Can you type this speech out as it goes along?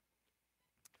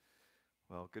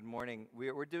Well, good morning.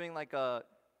 We're doing like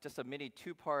just a mini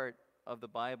two-part of the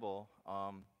Bible,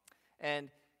 and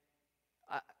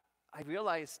I I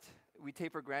realized we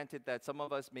take for granted that some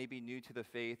of us may be new to the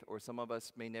faith, or some of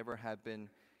us may never have been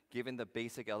given the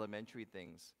basic elementary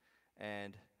things,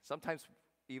 and sometimes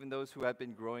even those who have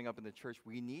been growing up in the church,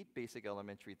 we need basic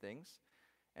elementary things.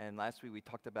 And last week we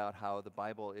talked about how the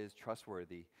Bible is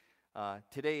trustworthy.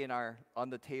 Today in our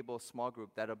on the table small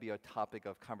group, that'll be a topic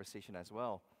of conversation as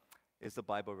well. Is the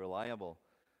Bible reliable?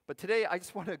 But today I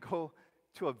just want to go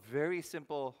to a very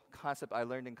simple concept I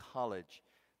learned in college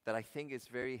that I think is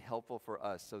very helpful for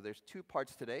us. So there's two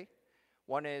parts today.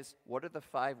 One is, what are the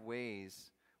 5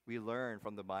 ways we learn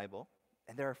from the Bible?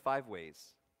 And there are 5 ways.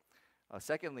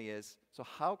 Secondly is, so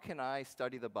how can I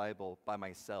study the Bible by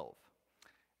myself?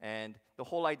 And the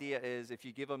whole idea is, if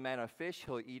you give a man a fish,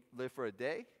 he'll live for a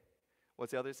day.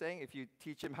 What's the other saying? If you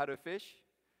teach him how to fish,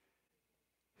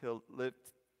 he'll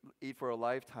eat for a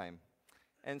lifetime.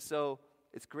 And so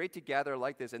it's great to gather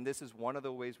like this, and this is one of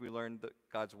the ways we learn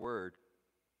God's Word.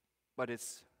 But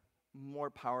it's more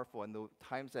powerful, and the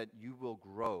times that you will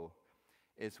grow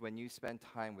is when you spend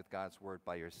time with God's Word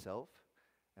by yourself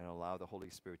and allow the Holy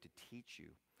Spirit to teach you.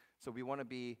 So we want to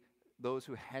be those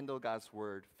who handle God's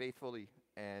Word faithfully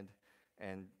and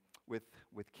with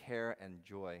care and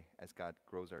joy as God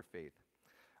grows our faith.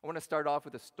 I want to start off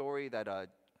with a story that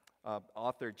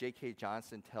author J.K.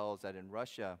 Johnson tells, that in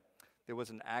Russia there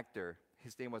was an actor.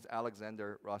 His name was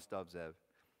Alexander Rostovtsev.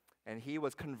 And he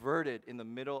was converted in the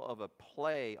middle of a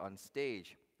play on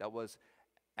stage that was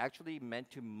actually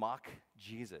meant to mock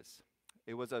Jesus.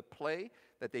 It was a play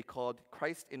that they called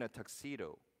Christ in a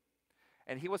Tuxedo.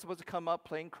 And he was supposed to come up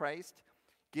playing Christ,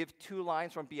 give 2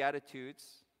 lines from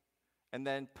Beatitudes, and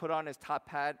then put on his top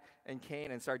hat and cane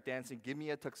and start dancing, "Give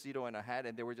me a tuxedo and a hat,"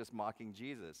 and they were just mocking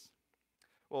Jesus.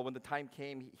 Well, when the time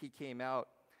came, he came out,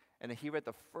 and he read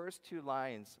the first 2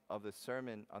 lines of the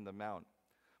Sermon on the Mount.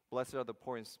 "Blessed are the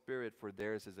poor in spirit, for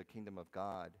theirs is the kingdom of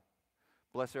God.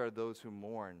 Blessed are those who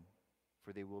mourn,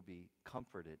 for they will be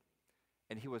comforted."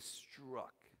 And he was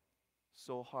struck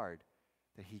so hard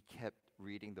that he kept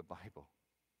reading the Bible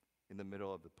in the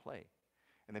middle of the play.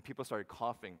 And then people started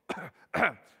coughing,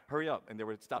 "Hurry up," and they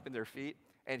were stopping their feet,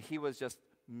 and he was just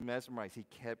mesmerized. He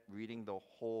kept reading the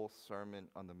whole Sermon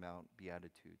on the Mount,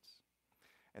 Beatitudes.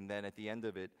 And then at the end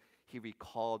of it, he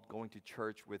recalled going to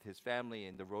church with his family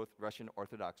in the Russian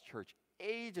Orthodox Church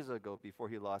ages ago before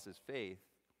he lost his faith.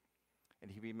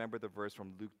 And he remembered the verse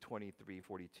from Luke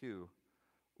 23:42,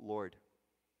 "Lord,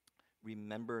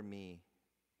 remember me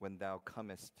when thou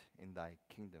comest in thy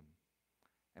kingdom."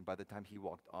 And by the time he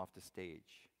walked off the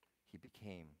stage, he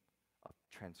became a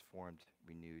transformed,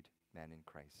 renewed man in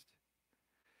Christ.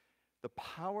 The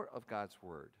power of God's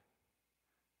Word,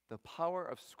 the power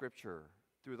of Scripture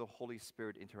through the Holy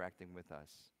Spirit interacting with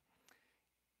us,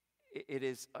 it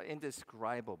is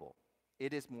indescribable.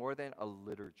 It is more than a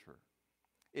literature.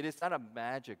 It is not a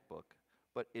magic book,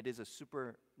 but it is a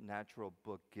supernatural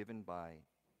book given by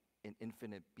an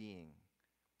infinite being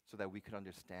so that we could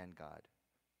understand God,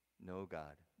 know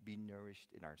God, be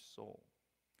nourished in our soul.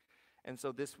 And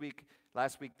so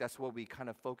last week, that's what we kind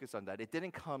of focused on, that it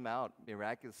didn't come out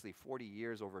miraculously 40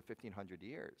 years over 1,500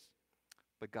 years.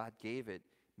 But God gave it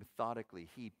methodically.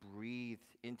 He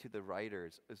breathed into the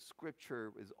writers.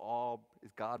 Scripture is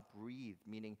God breathed,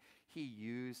 meaning He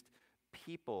used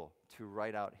people to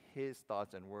write out His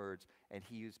thoughts and words, and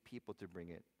He used people to bring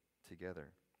it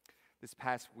together. This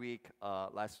past week,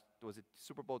 was it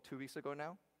Super Bowl 2 weeks ago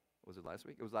now? Was it last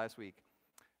week? It was last week.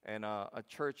 And a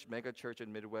mega church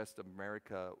in Midwest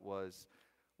America was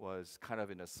kind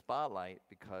of in a spotlight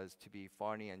because, to be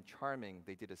funny and charming,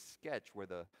 they did a sketch where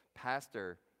the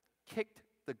pastor kicked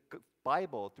the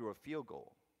Bible through a field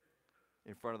goal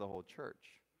in front of the whole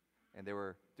church. And they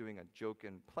were doing a joke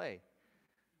and play.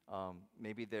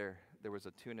 Maybe there was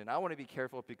a tune. And I want to be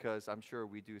careful because I'm sure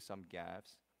we do some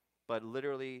gaffes. But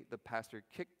literally, the pastor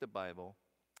kicked the Bible,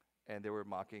 and they were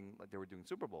mocking like they were doing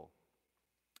Super Bowl.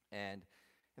 And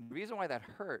the reason why that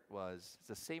hurt was it's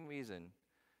the same reason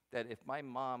that if my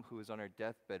mom, who is on her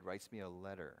deathbed, writes me a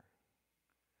letter,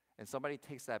 and somebody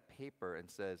takes that paper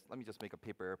and says, "Let me just make a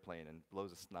paper airplane," and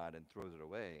blows a snot and throws it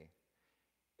away,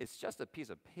 it's just a piece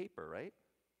of paper, right?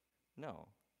 No.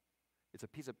 It's a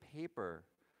piece of paper,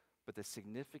 but the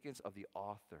significance of the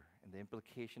author and the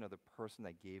implication of the person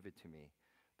that gave it to me,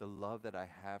 the love that I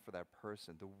have for that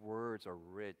person, the words are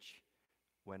rich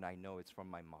when I know it's from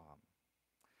my mom.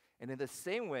 And in the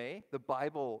same way, the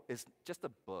Bible is just a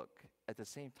book. At the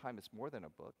same time, it's more than a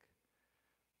book.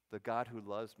 The God who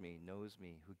loves me, knows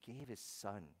me, who gave His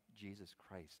Son, Jesus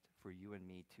Christ, for you and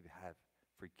me to have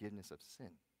forgiveness of sin,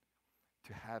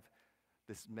 to have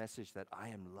this message that I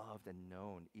am loved and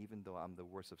known even though I'm the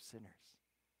worst of sinners,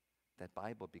 that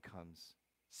Bible becomes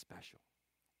special.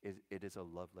 It is a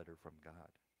love letter from God.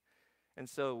 And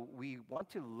so we want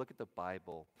to look at the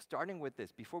Bible, starting with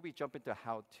this. Before we jump into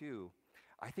how to,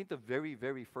 I think the very,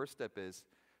 very first step is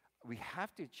we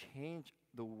have to change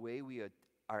the way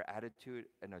our attitude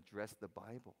and address the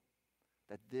Bible.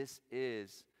 That this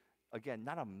is, again,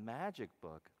 not a magic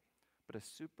book, but a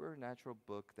supernatural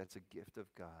book that's a gift of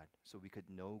God so we could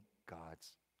know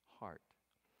God's heart.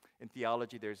 In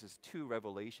theology, there's these two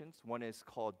revelations. One is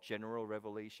called general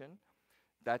revelation.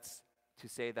 That's to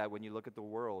say that when you look at the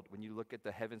world, when you look at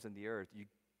the heavens and the earth,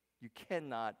 you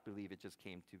cannot believe it just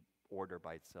came to order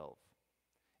by itself.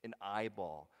 An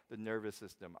eyeball, the nervous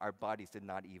system, our bodies did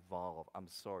not evolve,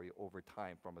 over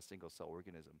time from a single cell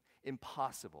organism.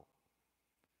 Impossible.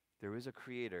 There is a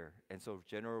creator, and so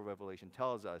general revelation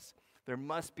tells us there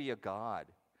must be a God.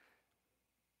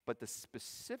 But the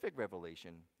specific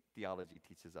revelation theology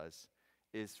teaches us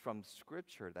is from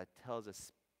Scripture that tells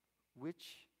us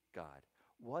which God,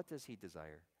 what does he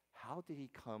desire? How did he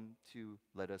come to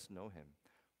let us know him?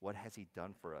 What has he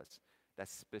done for us? That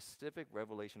specific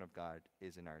revelation of God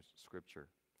is in our Scripture.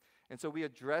 And so we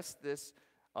address this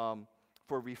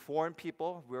for Reformed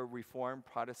people. We're Reformed,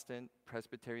 Protestant,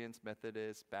 Presbyterians,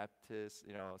 Methodists, Baptists,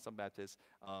 some Baptists.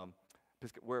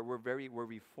 We're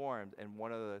Reformed, and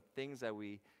one of the things that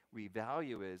we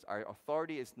value is our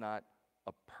authority is not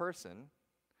a person,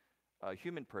 a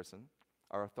human person.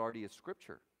 Our authority is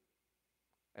Scripture.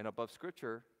 And above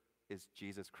Scripture is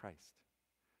Jesus Christ.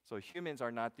 So humans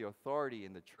are not the authority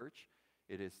in the church.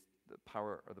 It is the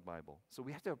power of the Bible. So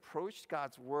we have to approach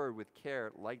God's word with care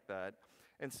like that.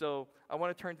 And so I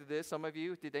want to turn to this. Some of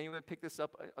you, did anyone pick this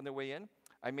up on their way in?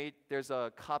 There's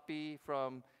a copy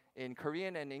in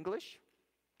Korean and English.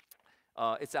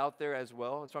 It's out there as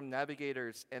well. It's from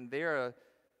Navigators, and they're a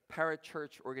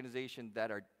parachurch organization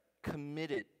that are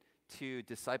committed to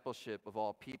discipleship of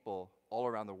all people all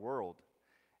around the world.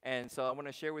 And so I want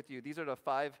to share with you, these are the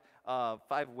five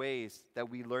ways that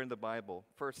we learn the Bible.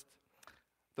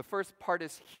 The first part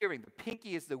is hearing. The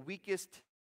pinky is the weakest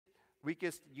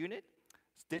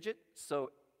digit.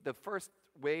 So the first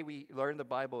way we learn the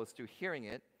Bible is through hearing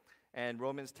it. And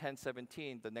Romans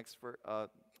 10:17, the next verse,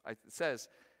 says,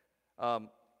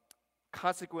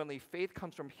 consequently, faith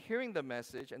comes from hearing the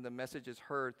message, and the message is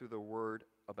heard through the word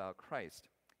about Christ.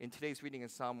 In today's reading in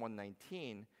Psalm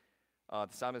 119, the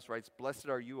psalmist writes, "Blessed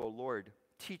are you, O Lord,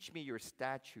 teach me your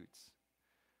statutes."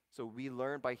 So we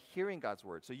learn by hearing God's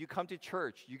word. So you come to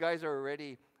church. You guys are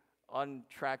already on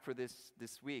track for this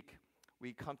week.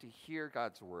 We come to hear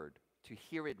God's word, to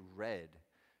hear it read,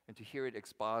 and to hear it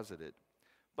exposited.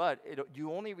 But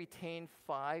you only retain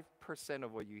 5%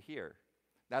 of what you hear.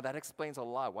 Now that explains a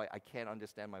lot why I can't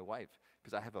understand my wife,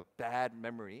 because I have a bad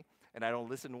memory and I don't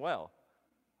listen well.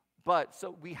 But so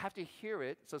we have to hear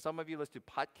it. So some of you listen to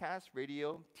podcasts,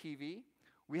 radio, TV.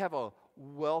 We have a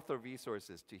wealth of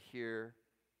resources to hear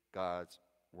God's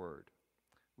word.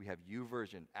 We have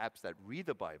YouVersion apps that read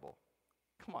the Bible.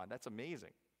 Come on, that's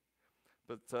amazing.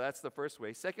 So that's the first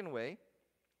way. Second way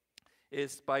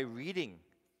is by reading.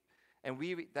 And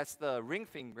that's the ring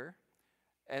finger.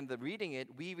 And the reading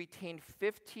it, we retain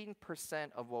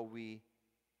 15% of what we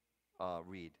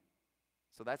read.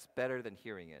 So that's better than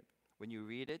hearing it. When you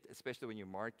read it, especially when you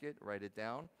mark it, write it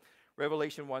down.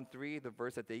 Revelation 1:3, the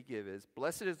verse that they give is,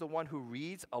 "Blessed is the one who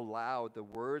reads aloud the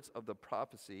words of the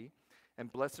prophecy,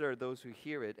 and blessed are those who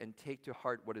hear it and take to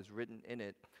heart what is written in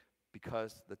it,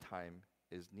 because the time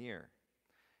is near."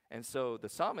 And so the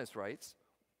psalmist writes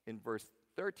in verse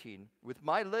 13, "With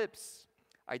my lips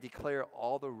I declare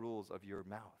all the rules of your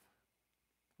mouth."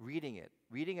 Reading it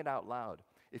out loud.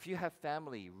 If you have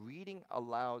family, reading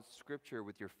aloud Scripture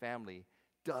with your family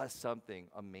does something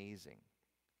amazing.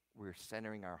 We're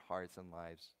centering our hearts and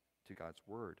lives to God's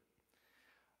word.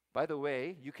 By the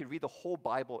way, you can read the whole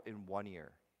Bible in 1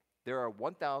 year. There are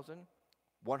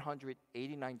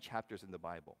 1,189 chapters in the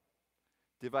Bible.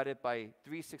 Divided by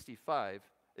 365,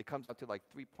 it comes out to like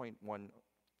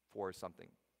 3.14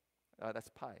 something. That's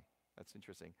pi. That's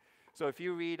interesting. So if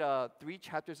you read 3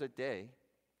 chapters a day,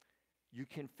 you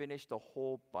can finish the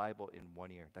whole Bible in 1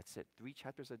 year. That's it. 3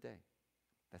 chapters a day.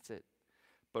 That's it.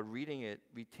 But reading it,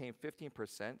 retain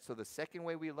 15%. So the second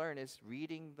way we learn is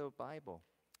reading the Bible.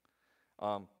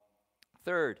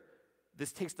 Third,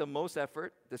 this takes the most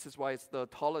effort. This is why it's the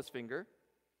tallest finger.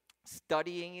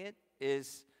 Studying it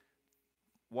is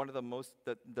one of the most,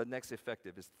 the next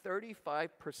effective is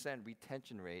 35%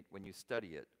 retention rate when you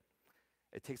study it.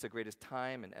 It takes the greatest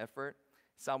time and effort.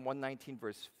 Psalm 119,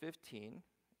 verse 15,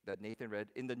 that Nathan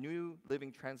read, in the New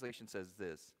Living Translation says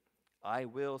this, "I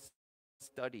will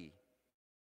study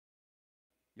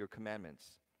your commandments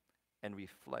and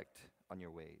reflect on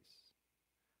your ways.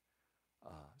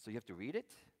 So you have to read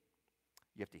it,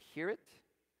 you have to hear it,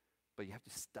 but you have to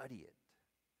study it.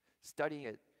 Studying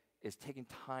it is taking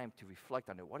time to reflect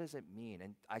on it. What does it mean?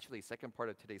 And actually, second part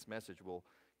of today's message will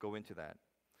go into that.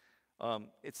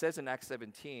 It says in Acts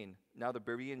 17, now the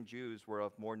Berean Jews were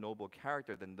of more noble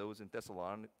character than those in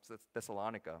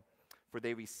Thessalonica, for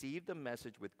they received the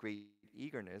message with great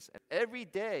eagerness, and every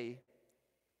day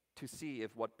to see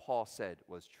if what Paul said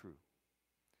was true.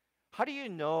 How do you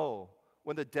know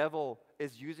when the devil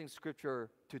is using Scripture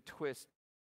to twist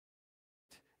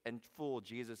and fool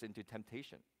Jesus into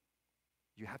temptation?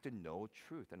 You have to know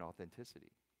truth and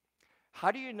authenticity.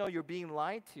 How do you know you're being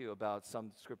lied to about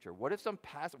some Scripture? What if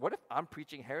I'm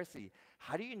preaching heresy?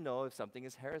 How do you know if something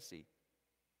is heresy?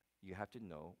 You have to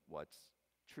know what's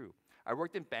true. I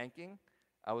worked in banking.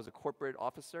 I was a corporate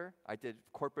officer. I did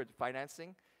corporate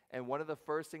financing. And one of the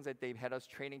first things that they had us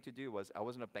training to do was, I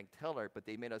wasn't a bank teller, but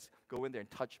they made us go in there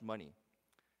and touch money.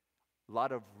 A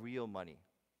lot of real money.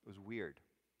 It was weird.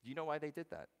 Do you know why they did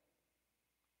that?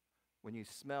 When you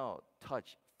smell,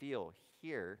 touch, feel,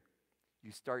 hear,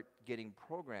 you start getting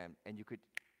programmed and you could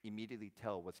immediately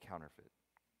tell what's counterfeit.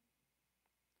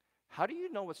 How do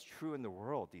you know what's true in the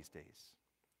world these days?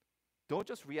 Don't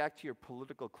just react to your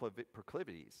political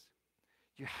proclivities.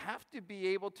 You have to be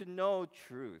able to know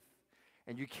truth.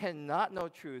 And you cannot know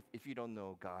truth if you don't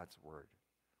know God's word.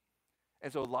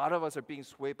 And so a lot of us are being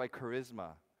swayed by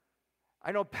charisma.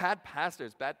 I know bad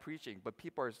pastors, bad preaching, but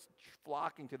people are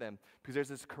flocking to them because there's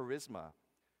this charisma.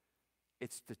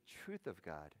 It's the truth of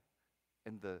God.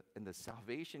 And the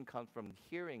salvation comes from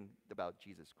hearing about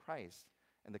Jesus Christ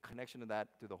and the connection of that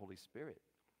to the Holy Spirit.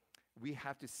 We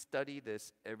have to study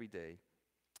this every day.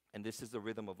 And this is the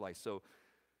rhythm of life. So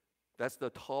that's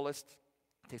the tallest,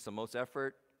 takes the most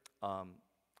effort.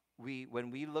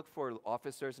 When we look for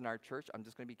officers in our church, I'm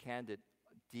just going to be candid,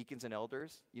 deacons and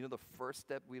elders, you know the first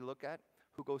step we look at?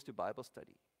 Who goes to Bible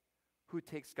study? Who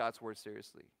takes God's word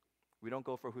seriously? We don't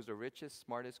go for who's the richest,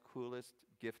 smartest, coolest,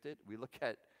 gifted. We look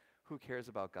at who cares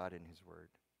about God and his word.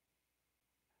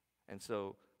 And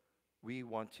so we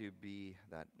want to be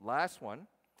that. Last one,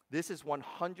 this is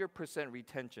 100%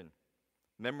 retention,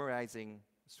 memorizing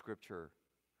scripture.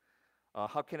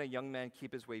 How can a young man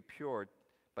keep his way pure?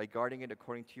 By guarding it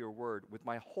according to your word. With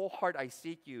my whole heart I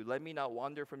seek you. Let me not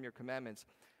wander from your commandments.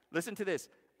 Listen to this.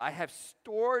 I have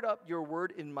stored up your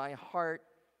word in my heart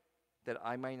that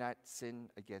I might not sin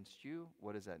against you.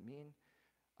 What does that mean?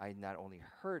 I not only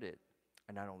heard it,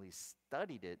 I not only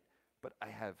studied it, but I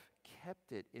have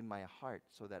kept it in my heart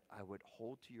so that I would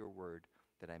hold to your word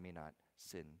that I may not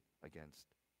sin against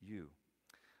you.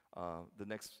 The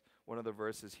next one of the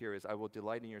verses here is, I will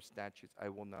delight in your statutes. I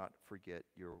will not forget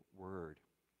your word.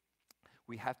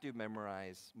 We have to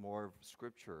memorize more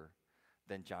scripture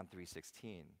than John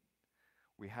 3:16.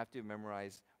 We have to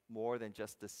memorize more than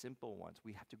just the simple ones.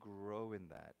 We have to grow in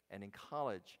that. And in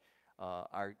college,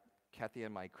 Kathy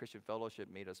and my Christian fellowship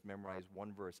made us memorize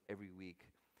one verse every week.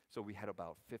 So we had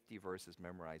about 50 verses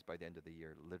memorized by the end of the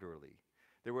year, literally.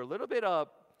 They were a little bit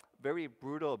very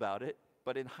brutal about it,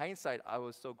 but in hindsight, I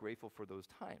was so grateful for those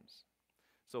times.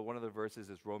 So one of the verses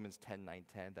is Romans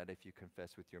 10:9-10, that if you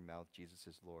confess with your mouth Jesus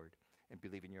is Lord and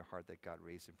believe in your heart that God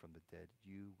raised him from the dead,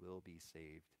 you will be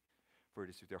saved. For it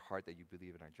is with your heart that you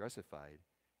believe and are justified,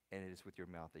 and it is with your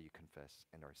mouth that you confess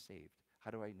and are saved.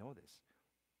 How do I know this?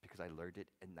 Because I learned it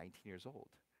at 19 years old,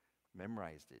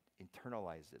 memorized it,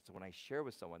 internalized it. So when I share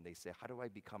with someone, they say, how do I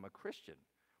become a Christian?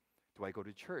 Do I go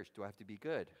to church? Do I have to be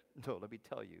good? No, let me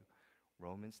tell you,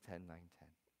 Romans 10:9-10.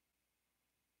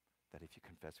 That if you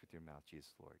confess with your mouth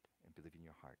Jesus Lord and believe in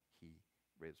your heart, he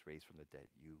was raised from the dead,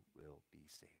 you will be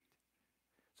saved.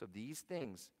 So these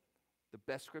things, the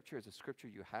best scripture is a scripture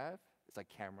you have. It's like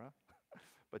camera.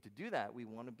 But to do that, we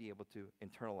want to be able to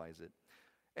internalize it.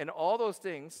 And all those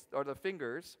things are the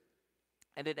fingers,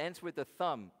 and it ends with the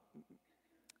thumb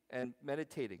and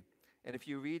meditating. And if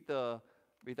you read the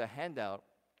handout,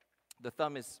 the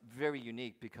thumb is very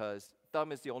unique because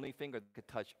thumb is the only finger that could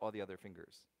touch all the other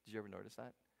fingers. Did you ever notice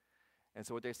that? And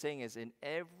so what they're saying is in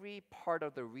every part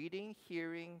of the reading,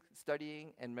 hearing,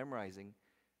 studying, and memorizing,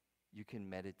 you can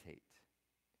meditate.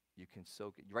 You can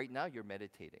soak it. Right now, you're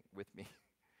meditating with me.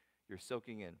 You're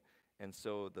soaking in. And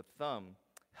so the thumb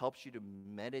helps you to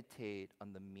meditate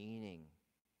on the meaning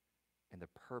and the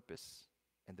purpose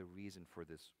and the reason for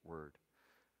this word.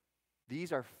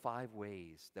 These are 5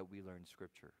 ways that we learn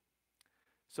scripture.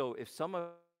 So if some of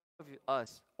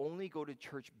us only go to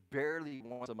church barely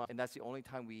once a month, and that's the only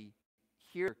time we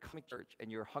hear coming to church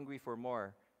and you're hungry for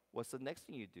more, what's the next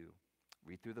thing you do?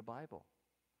 Read through the Bible.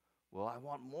 Well, I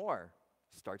want more.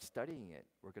 Start studying it.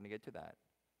 We're going to get to that.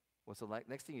 What's the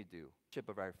next thing you do? Ship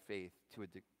of our faith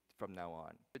from now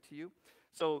on. To you.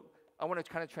 So I want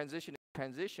to kind of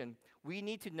transition. We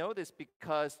need to know this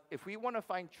because if we want to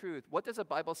find truth, what does the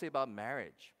Bible say about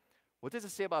marriage? What does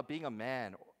it say about being a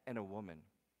man and a woman?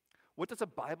 What does the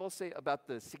Bible say about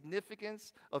the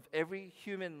significance of every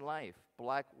human life?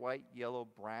 Black, white, yellow,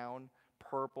 brown,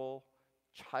 purple,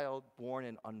 child, born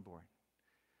and unborn.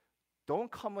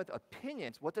 Don't come with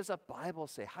opinions. What does the Bible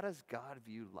say? How does God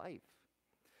view life?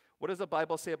 What does the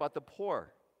Bible say about the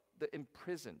poor, the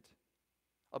imprisoned,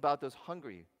 about those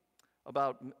hungry,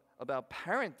 about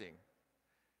parenting?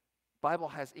 Bible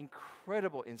has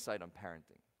incredible insight on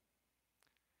parenting.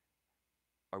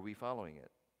 Are we following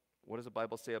it? What does the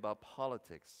Bible say about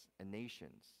politics and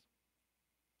nations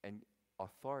and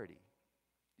authority?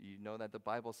 You know that the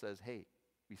Bible says, hey,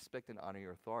 respect and honor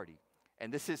your authority.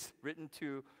 And this is written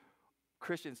to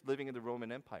Christians living in the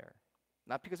Roman Empire.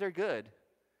 Not because they're good,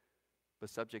 but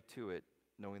subject to it,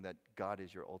 knowing that God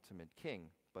is your ultimate king,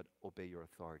 but obey your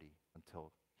authority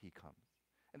until he comes.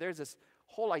 And there's this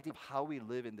whole idea of how we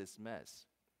live in this mess.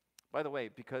 By the way,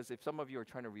 because if some of you are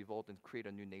trying to revolt and create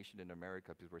a new nation in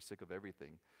America because we're sick of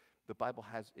everything, the Bible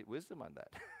has wisdom on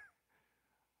that.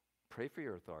 Pray for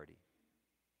your authority.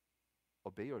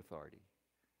 Obey your authority.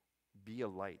 Be a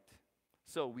light.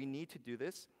 So we need to do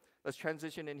this. Let's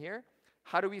transition in here.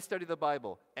 How do we study the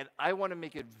Bible? And I want to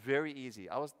make it very easy.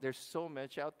 There's so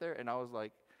much out there, and I was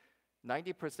like,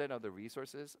 90% of the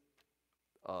resources,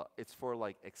 it's for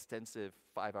like extensive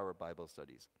 5-hour Bible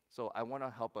studies. So I want to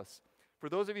help us. For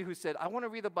those of you who said, I want to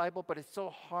read the Bible, but it's so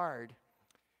hard,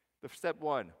 the step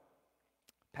one,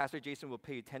 Pastor Jason will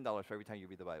pay you $10 for every time you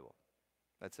read the Bible.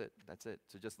 That's it.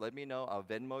 So just let me know. I'll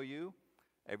Venmo you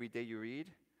every day you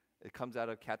read. It comes out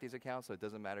of Kathy's account, so it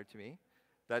doesn't matter to me.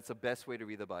 That's the best way to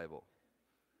read the Bible.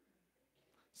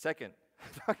 Second,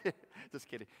 just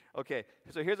kidding. Okay,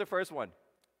 so here's the first one.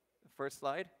 First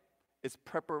slide is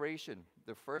preparation.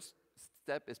 The first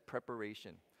step is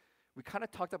preparation. We kind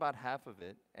of talked about half of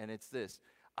it, and it's this.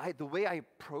 The way I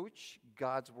approach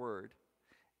God's word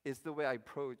is the way I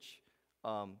approach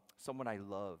someone I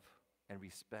love and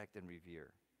respect and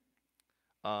revere.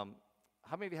 How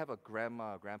many of you have a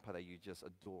grandma or grandpa that you just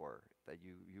adore, that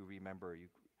you remember,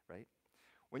 right?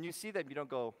 When you see them, you don't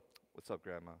go, "What's up,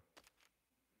 grandma?"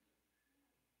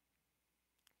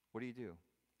 What do?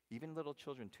 Even little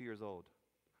children, 2 years old,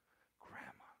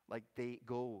 "Grandma." Like they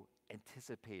go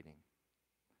anticipating.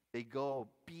 They go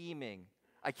beaming.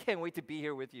 "I can't wait to be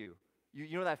here with you."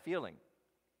 You know that feeling?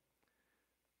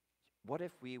 What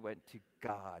if we went to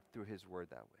God through his word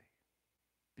that way?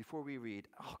 Before we read,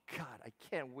 "Oh God, I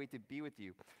can't wait to be with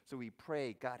you." So we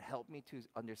pray, "God, help me to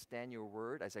understand your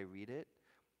word as I read it."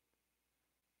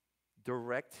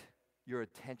 Direct your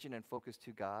attention and focus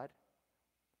to God.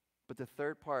 But the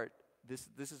third part, this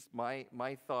is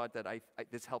my thought that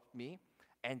this helped me.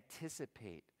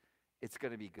 Anticipate. It's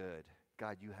going to be good.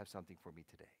 God, you have something for me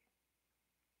today.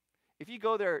 If you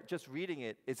go there just reading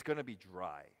it, it's going to be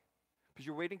dry. Because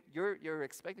you're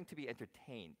expecting to be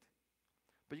entertained.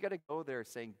 But you got to go there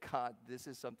saying, "God, this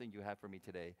is something you have for me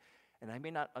today. And I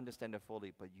may not understand it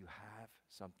fully, but you have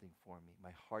something for me.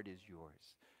 My heart is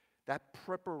yours." That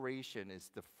preparation is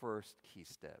the first key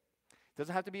step. It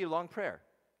doesn't have to be a long prayer.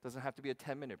 It doesn't have to be a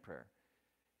 10-minute prayer.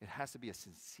 It has to be a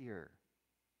sincere,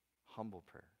 humble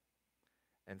prayer.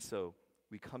 And so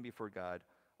we come before God.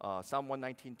 Psalm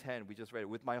 119:10, we just read it.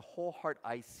 "With my whole heart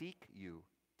I seek you."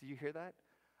 Do you hear that?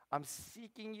 I'm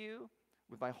seeking you.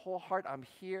 With my whole heart I'm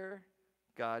here.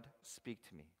 God, speak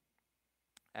to me.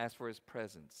 Ask for his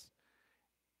presence.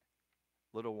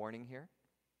 Little warning here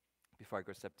before I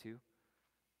go to step 2.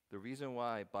 The reason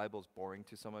why Bible's boring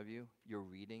to some of you, you're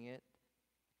reading it,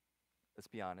 let's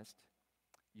be honest,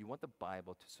 you want the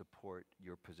Bible to support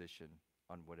your position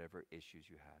on whatever issues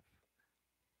you have.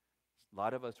 A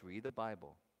lot of us read the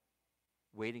Bible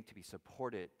waiting to be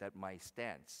supported that my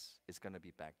stance is going to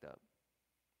be backed up.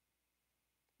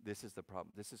 This is the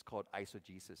problem. This is called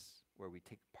eisegesis, where we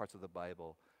take parts of the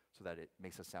Bible so that it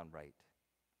makes us sound right.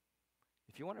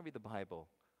 If you want to read the Bible,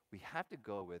 we have to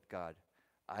go with, "God,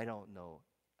 I don't know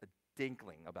a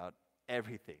dinkling about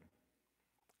everything.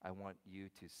 I want you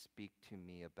to speak to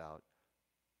me about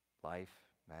life,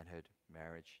 manhood,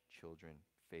 marriage, children,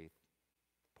 faith,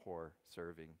 poor,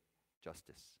 serving,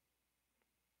 justice."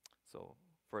 So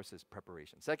first is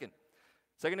preparation. Second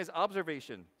is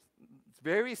observation. It's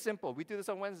very simple. We do this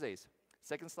on Wednesdays.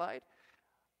 Second slide.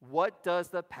 What does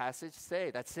the passage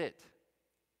say? That's it.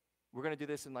 We're going to do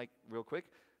this in real quick.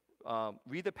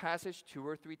 Read the passage 2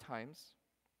 or 3 times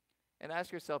and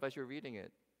ask yourself as you're reading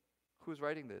it, who's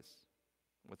writing this?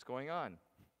 What's going on?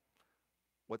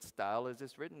 What style is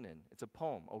this written in? It's a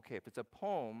poem. Okay, if it's a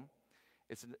poem,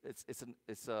 there's going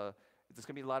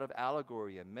to be a lot of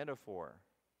allegory and metaphor.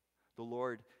 The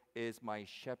Lord is my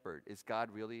shepherd. Is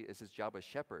his job a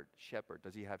shepherd? Shepherd.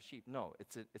 Does he have sheep? No,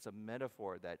 it's a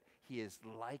metaphor that he is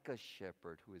like a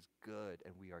shepherd who is good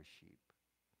and we are sheep.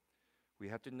 We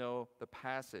have to know the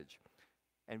passage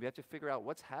and we have to figure out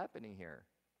what's happening here.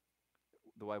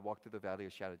 Though I walk through the valley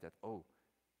of shadow of death,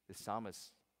 the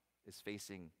psalmist is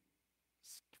facing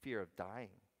fear of dying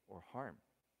or harm.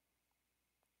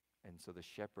 And so the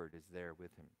shepherd is there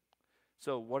with him.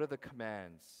 So what are the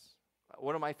commands?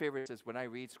 One of my favorites is when I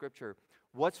read scripture,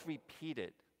 what's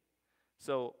repeated?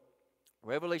 So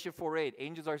Revelation 4:8,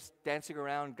 angels are dancing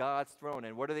around God's throne.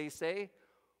 And what do they say?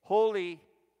 Holy,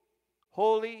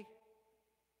 holy,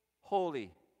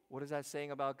 holy. What is that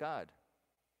saying about God?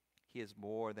 He is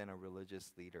more than a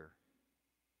religious leader.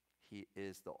 He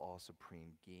is the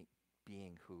all-supreme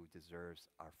being who deserves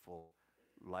our full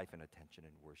life and attention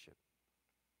and worship.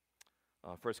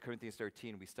 1 Corinthians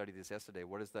 13, we studied this yesterday.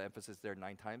 What is the emphasis there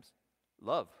 9 times?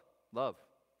 Love, love,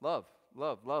 love,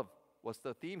 love, love. What's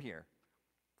the theme here?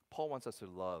 Paul wants us to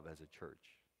love as a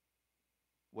church.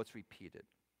 What's repeated?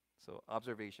 So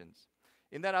observations.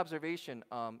 In that observation,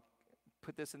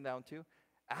 put this in down too.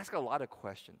 Ask a lot of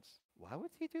questions. Why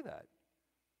would he do that?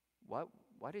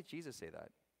 Why did Jesus say that?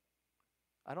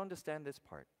 I don't understand this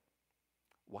part.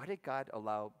 Why did God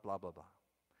allow blah, blah, blah?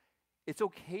 It's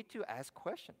okay to ask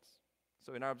questions.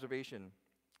 So in our observation,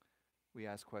 we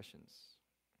ask questions.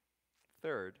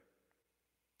 Third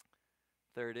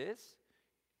is,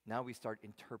 now we start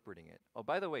interpreting it. Oh,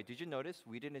 by the way, did you notice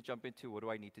we didn't jump into what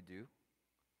do I need to do?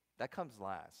 That comes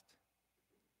last.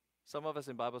 Some of us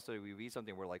in Bible study, we read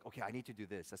something, we're like, okay, I need to do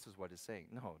this. This is what it's saying.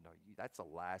 No, that's the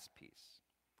last piece.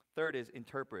 Third is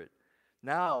interpret.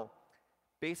 Now,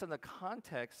 based on the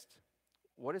context,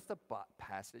 what is the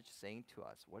passage saying to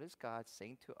us? What is God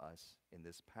saying to us in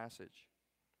this passage?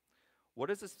 What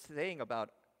is it saying about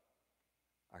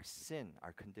our sin,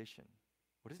 our condition?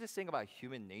 What is this saying about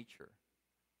human nature?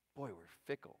 Boy, we're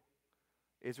fickle.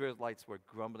 Israelites were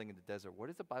grumbling in the desert. What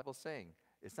is the Bible saying?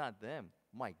 It's not them.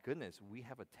 My goodness, we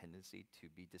have a tendency to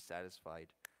be dissatisfied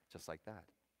just like that.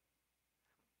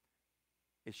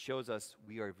 It shows us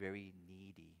we are very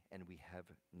needy and we have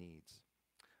needs.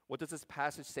 What does this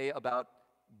passage say about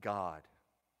God?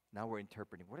 Now we're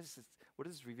interpreting. What does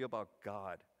this reveal about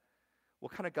God?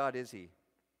 What kind of God is he?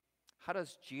 How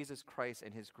does Jesus Christ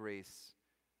and his grace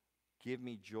give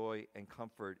me joy and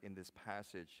comfort in this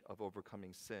passage of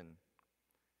overcoming sin?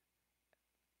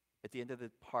 At the end of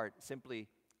the part, simply,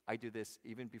 I do this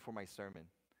even before my sermon.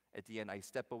 At the end, I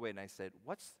step away and I said,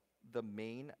 what's the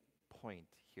main point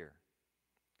here?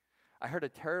 I heard a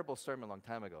terrible sermon a long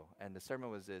time ago, and the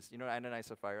sermon was this. You know Ananias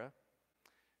and Sapphira?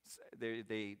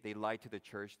 They lied to the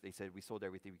church. They said, we sold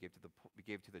everything we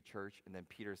gave to the church. And then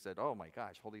Peter said, oh my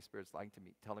gosh, Holy Spirit's lying to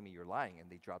me, telling me you're lying.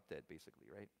 And they dropped dead, basically,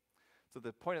 right? So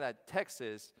the point of that text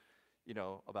is,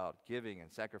 about giving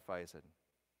and sacrifice and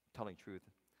telling truth.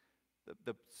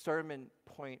 The sermon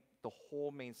point, the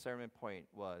whole main sermon point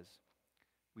was,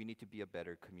 we need to be a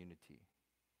better community.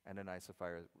 Ananias and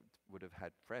Sapphira would have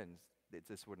had friends.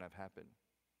 This wouldn't have happened.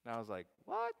 And I was like,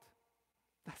 what?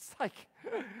 That's like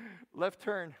left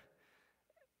turn.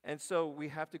 And so we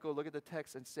have to go look at the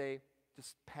text and say,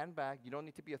 just pan back. You don't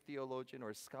need to be a theologian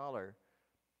or a scholar.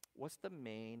 What's the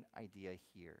main idea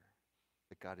here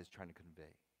that God is trying to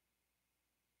convey?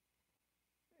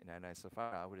 In Ananias and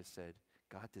Sapphira, I would have said,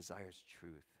 God desires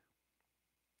truth.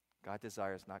 God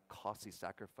desires not costly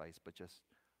sacrifice, but just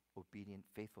obedient,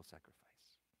 faithful sacrifice.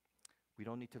 We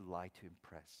don't need to lie to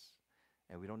impress,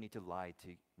 and we don't need to lie to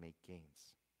make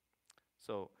gains.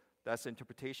 So that's the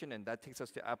interpretation, and that takes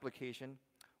us to application.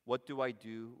 What do I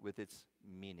do with its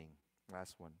meaning?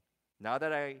 Last one. Now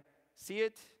that I see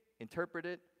it, interpret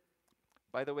it.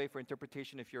 By the way, for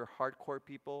interpretation, if you're hardcore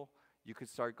people, you could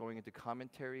start going into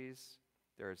commentaries.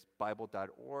 There's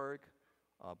Bible.org,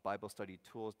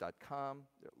 BibleStudyTools.com.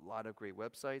 There are a lot of great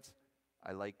websites.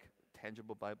 I like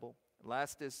Tangible Bible.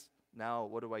 Last is, now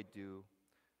what do I do?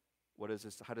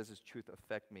 How does this truth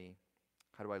affect me?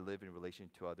 How do I live in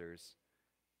relation to others?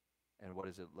 And what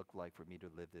does it look like for me to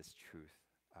live this truth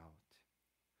out?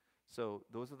 So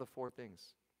those are the 4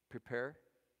 things. Prepare,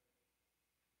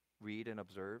 read and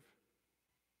observe,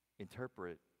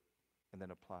 interpret, and then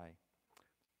apply.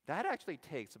 That actually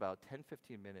takes about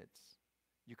 10-15 minutes.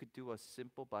 You could do a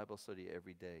simple Bible study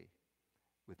every day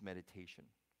with meditation.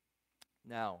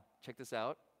 Now, check this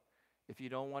out. If you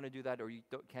don't want to do that or you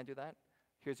can't do that,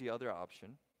 here's the other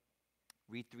option.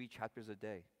 Read 3 chapters a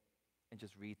day and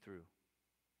just read through.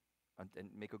 and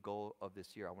make a goal of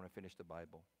this year. I want to finish the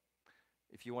Bible.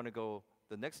 If you want to go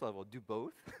the next level, do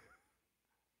both.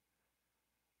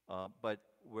 But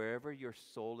wherever your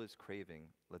soul is craving,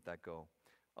 let that go.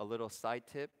 A little side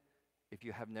tip, if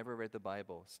you have never read the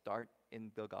Bible, start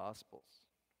in the Gospels.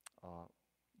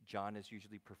 John is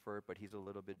usually preferred, but he's a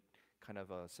little bit kind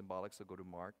of symbolic, so go to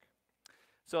Mark.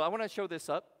 So I want to show this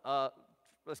up.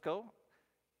 Let's go.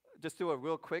 Just do a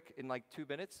real quick in like 2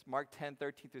 minutes. Mark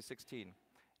 10:13 through 16.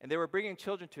 And they were bringing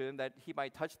children to him that he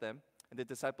might touch them, and the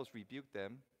disciples rebuked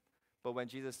them. But when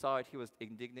Jesus saw it, he was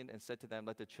indignant and said to them,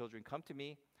 "Let the children come to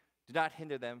me. Do not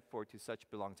hinder them, for to such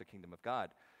belongs the kingdom of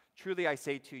God. Truly I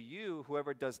say to you,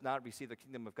 whoever does not receive the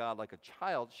kingdom of God like a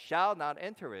child shall not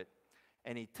enter it."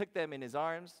 And he took them in his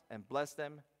arms and blessed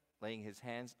them, laying his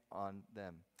hands on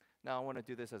them. Now I want to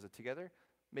do this as a together.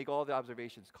 Make all the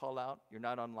observations. Call out. You're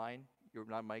not online. You're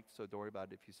not mic'd, so don't worry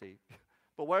about it if you say.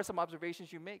 But what are some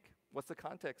observations you make? What's the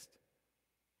context?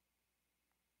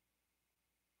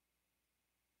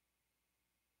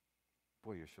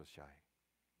 Boy, you're so shy.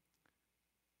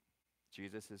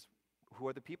 Jesus is, who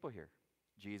are the people here?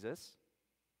 Jesus,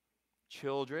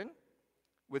 children.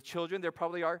 With children, there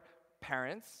probably are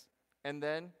parents, and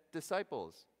then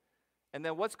disciples. And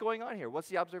then what's going on here? What's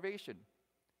the observation?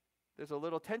 There's a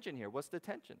little tension here. What's the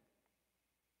tension?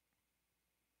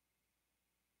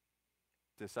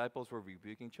 Disciples were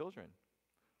rebuking children.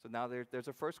 So now there's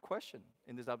a first question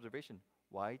in this observation.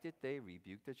 Why did they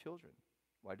rebuke the children?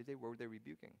 What were they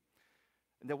rebuking?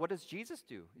 And then what does Jesus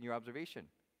do in your observation?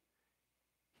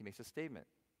 He makes a statement.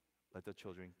 Let the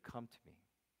children come to me.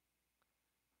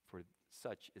 For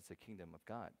such is the kingdom of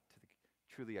God.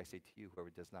 Truly I say to you, whoever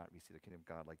does not receive the kingdom of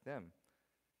God like them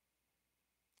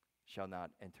shall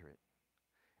not enter it.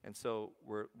 And so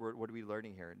what are we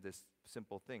learning here? This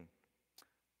simple thing.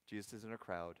 Jesus is in a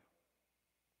crowd.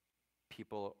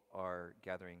 People are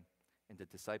gathering, and the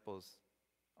disciples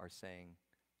are saying,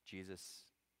 Jesus,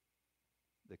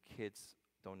 the kids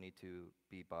don't need to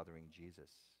be bothering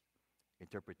Jesus.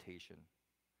 Interpretation.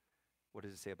 What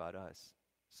does it say about us?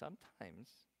 Sometimes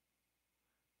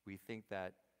we think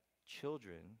that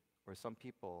children or some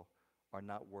people are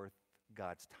not worth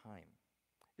God's time.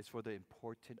 It's for the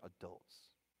important adults.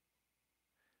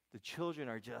 The children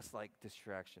are just like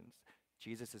distractions.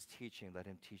 Jesus is teaching, let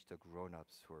him teach the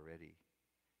grown-ups who are ready.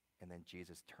 And then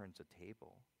Jesus turns the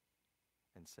table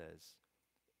and says,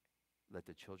 let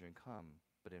the children come.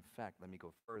 But in fact, let me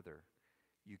go further.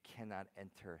 You cannot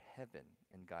enter heaven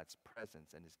in God's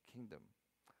presence and his kingdom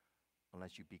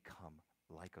unless you become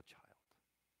like a child.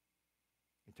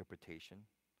 Interpretation,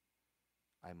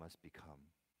 I must become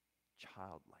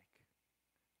childlike.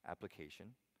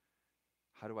 Application,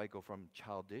 how do I go from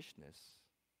childishness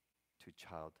to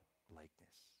childlikeness?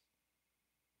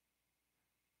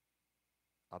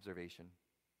 Observation,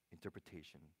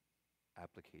 interpretation,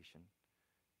 application.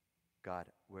 God,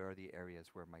 where are the areas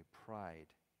where my pride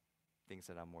thinks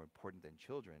that I'm more important than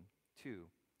children? 2,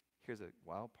 here's a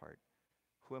wild part.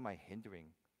 Who am I hindering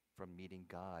from meeting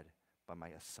God by my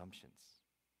assumptions?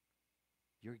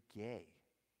 You're gay.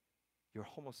 You're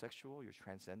homosexual. You're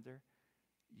transgender.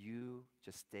 You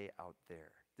just stay out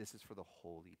there. This is for the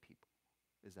holy people.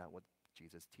 Is that what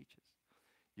Jesus teaches?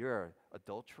 You're an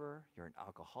adulterer. You're an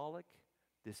alcoholic.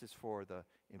 This is for the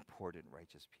important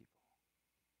righteous people.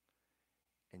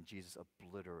 And Jesus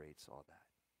obliterates all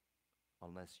that.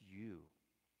 Unless you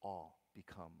all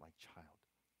become like child,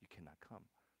 you cannot come.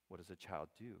 What does a child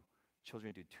do?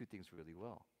 Children do 2 things really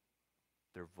well.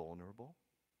 They're vulnerable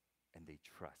and they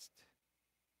trust.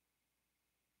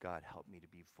 God, help me to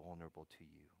be vulnerable to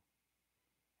you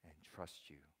and trust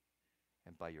you,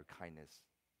 and by your kindness,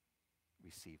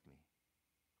 receive me.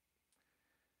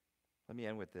 Let me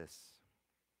end with this.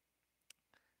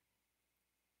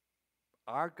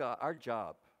 Our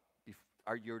job,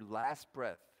 your last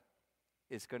breath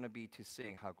is going to be to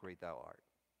sing how great thou art.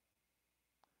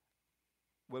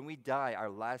 When we die, our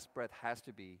last breath has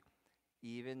to be,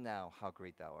 even now, how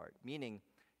great thou art. Meaning,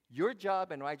 your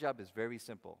job and my job is very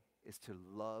simple, is to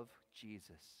love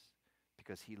Jesus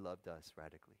because he loved us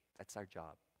radically. That's our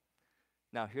job.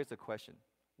 Now, here's the question.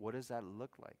 What does that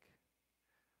look like?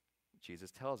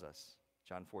 Jesus tells us,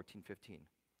 John 14:15,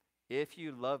 if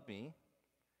you love me,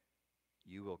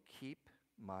 you will keep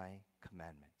my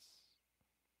commandments.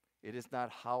 It is not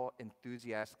how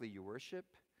enthusiastically you worship.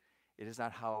 It is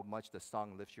not how much the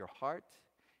song lifts your heart.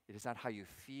 It is not how you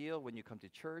feel when you come to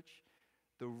church.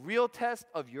 The real test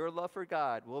of your love for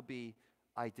God will be,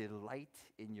 I delight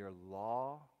in your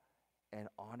law, and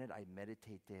on it I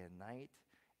meditate day and night,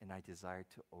 and I desire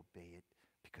to obey it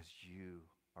because you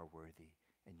are worthy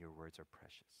and your words are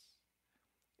precious.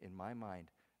 In my mind,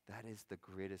 that is the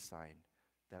greatest sign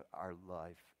that our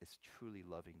life is truly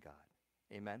loving God.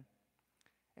 Amen?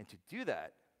 And to do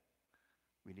that,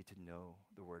 we need to know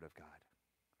the Word of God.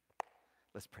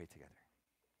 Let's pray together.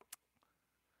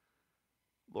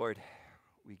 Lord,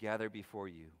 we gather before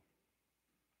you,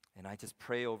 and I just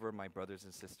pray over my brothers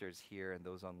and sisters here and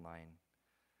those online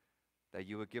that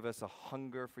you would give us a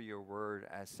hunger for your word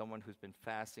as someone who's been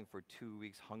fasting for 2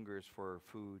 weeks hungers for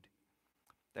food,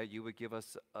 that you would give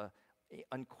us a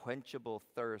unquenchable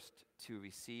thirst to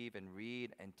receive and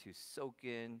read and to soak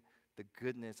in the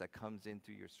goodness that comes in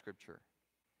through your scripture.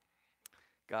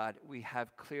 God, we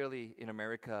have clearly in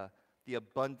America the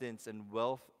abundance and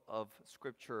wealth of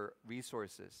scripture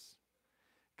resources.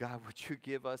 God, would you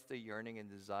give us the yearning and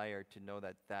desire to know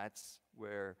that that's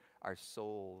where our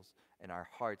souls and our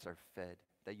hearts are fed,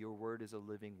 that your word is a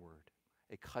living word.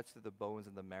 It cuts through the bones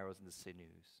and the marrows and the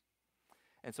sinews.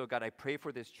 And so, God, I pray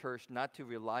for this church not to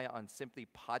rely on simply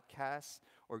podcasts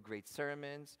or great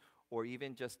sermons or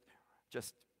even just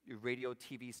radio,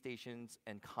 TV stations,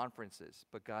 and conferences,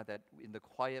 but God, that in the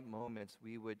quiet moments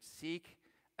we would seek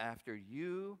after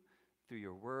you through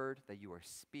your word that you are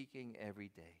speaking every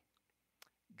day.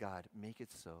 God, make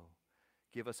it so.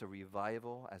 Give us a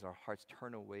revival as our hearts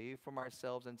turn away from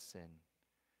ourselves and sin.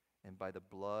 And by the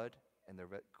blood and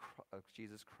of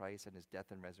Jesus Christ and his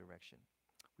death and resurrection,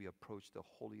 we approach the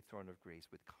holy throne of grace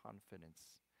with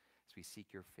confidence as we seek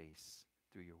your face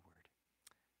through your word.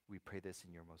 We pray this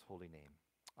in your most holy name.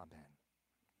 Amen.